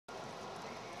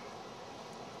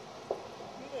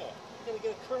I'm gonna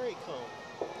get a curry comb.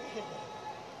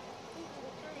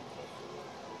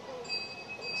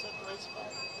 Is that the right spot?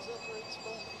 Is that the right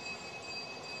spot?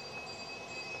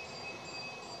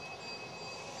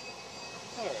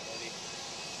 Alright,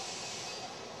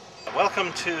 buddy.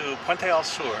 Welcome to Puente al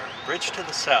Sur, Bridge to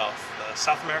the South, the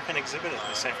South American exhibit at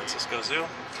the San Francisco Zoo.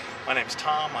 My name's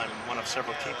Tom. I'm one of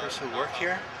several keepers who work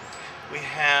here. We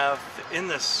have in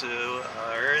this zoo,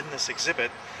 or in this exhibit,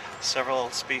 several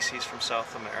species from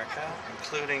South America,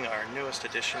 including our newest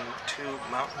addition to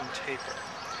Mountain Tapir.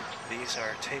 These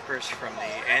are tapirs from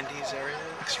the Andes area,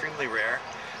 extremely rare.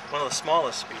 One of the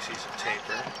smallest species of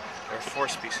tapir. There are 4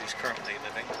 species currently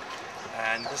living,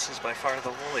 and this is by far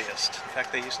the woolliest. In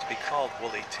fact, they used to be called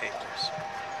woolly tapirs.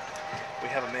 We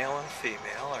have a male and a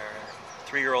female. Our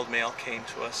 3-year-old male came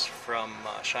to us from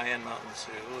Cheyenne Mountain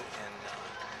Zoo in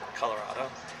Colorado,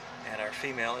 and our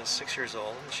female is 6 years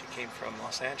old, and she came from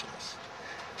Los Angeles.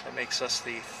 That makes us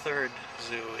the 3rd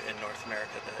zoo in North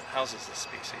America that houses this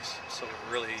species, so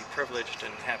we're really privileged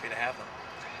and happy to have them.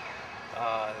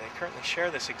 They currently share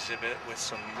this exhibit with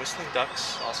some whistling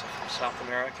ducks, also from South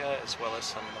America, as well as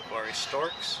some Maguari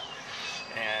storks,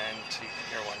 and you can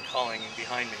hear one calling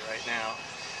behind me right now,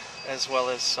 as well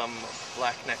as some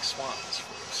black-necked swans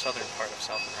from the southern part of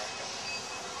South America.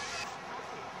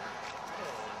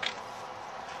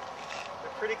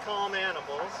 They're pretty calm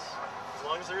animals. As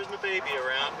long as there isn't a baby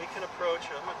around, we can approach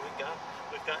them, and we've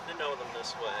gotten to know them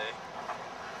this way.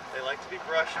 They like to be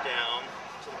brushed down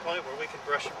to the point where we can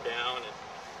brush them down and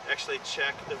actually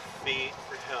check their feet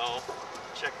for health,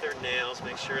 check their nails,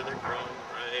 make sure they're growing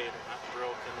right or not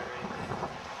broken or anything.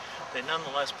 They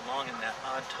nonetheless belong in that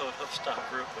odd-toed hoofstock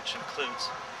group, which includes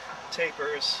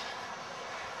tapirs,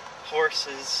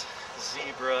 horses,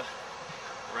 zebra,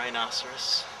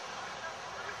 rhinoceros.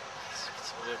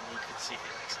 So you can see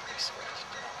here, it's like scratched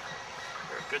down.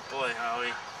 You're a good boy,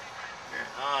 Howie. You're an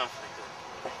awfully good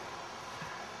boy.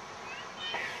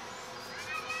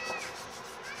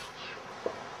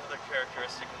 Another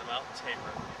characteristic of the mountain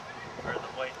tapir are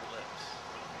the white lips.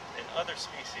 In other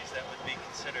species, that would be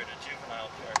considered a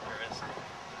juvenile characteristic.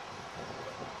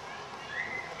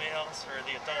 The males, or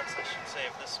the adults, I should say,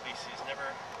 of this species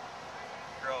never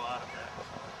grow out of that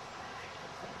color.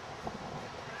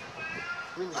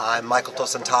 I'm Michael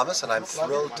Tilson Thomas, and I'm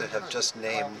thrilled to have just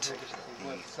named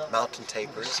the mountain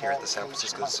tapirs here at the San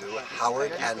Francisco Zoo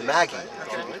Howard and Maggie, a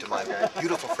tribute to my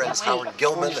beautiful friends Howard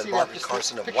Gilman and Martin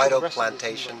Carson of White Oak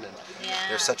Plantation. And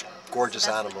they're such gorgeous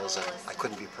animals, and I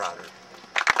couldn't be prouder.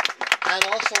 And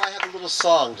also I have a little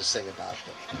song to sing about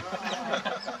them,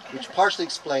 which partially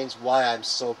explains why I'm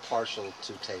so partial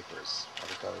to tapirs.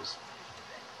 And it goes,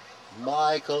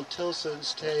 Michael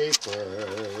Tilson's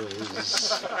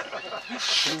tapirs,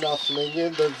 snuffling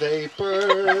in the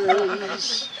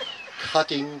vapors,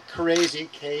 cutting crazy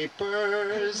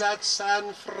capers at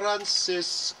San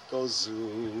Francisco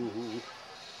Zoo.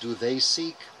 Do they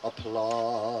seek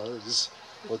applause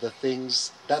for the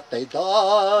things that they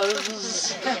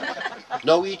does?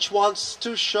 No, each wants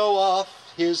to show off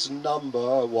his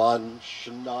 #1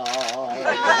 schnoz.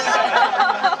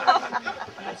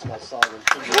 That's my song in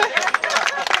tribute.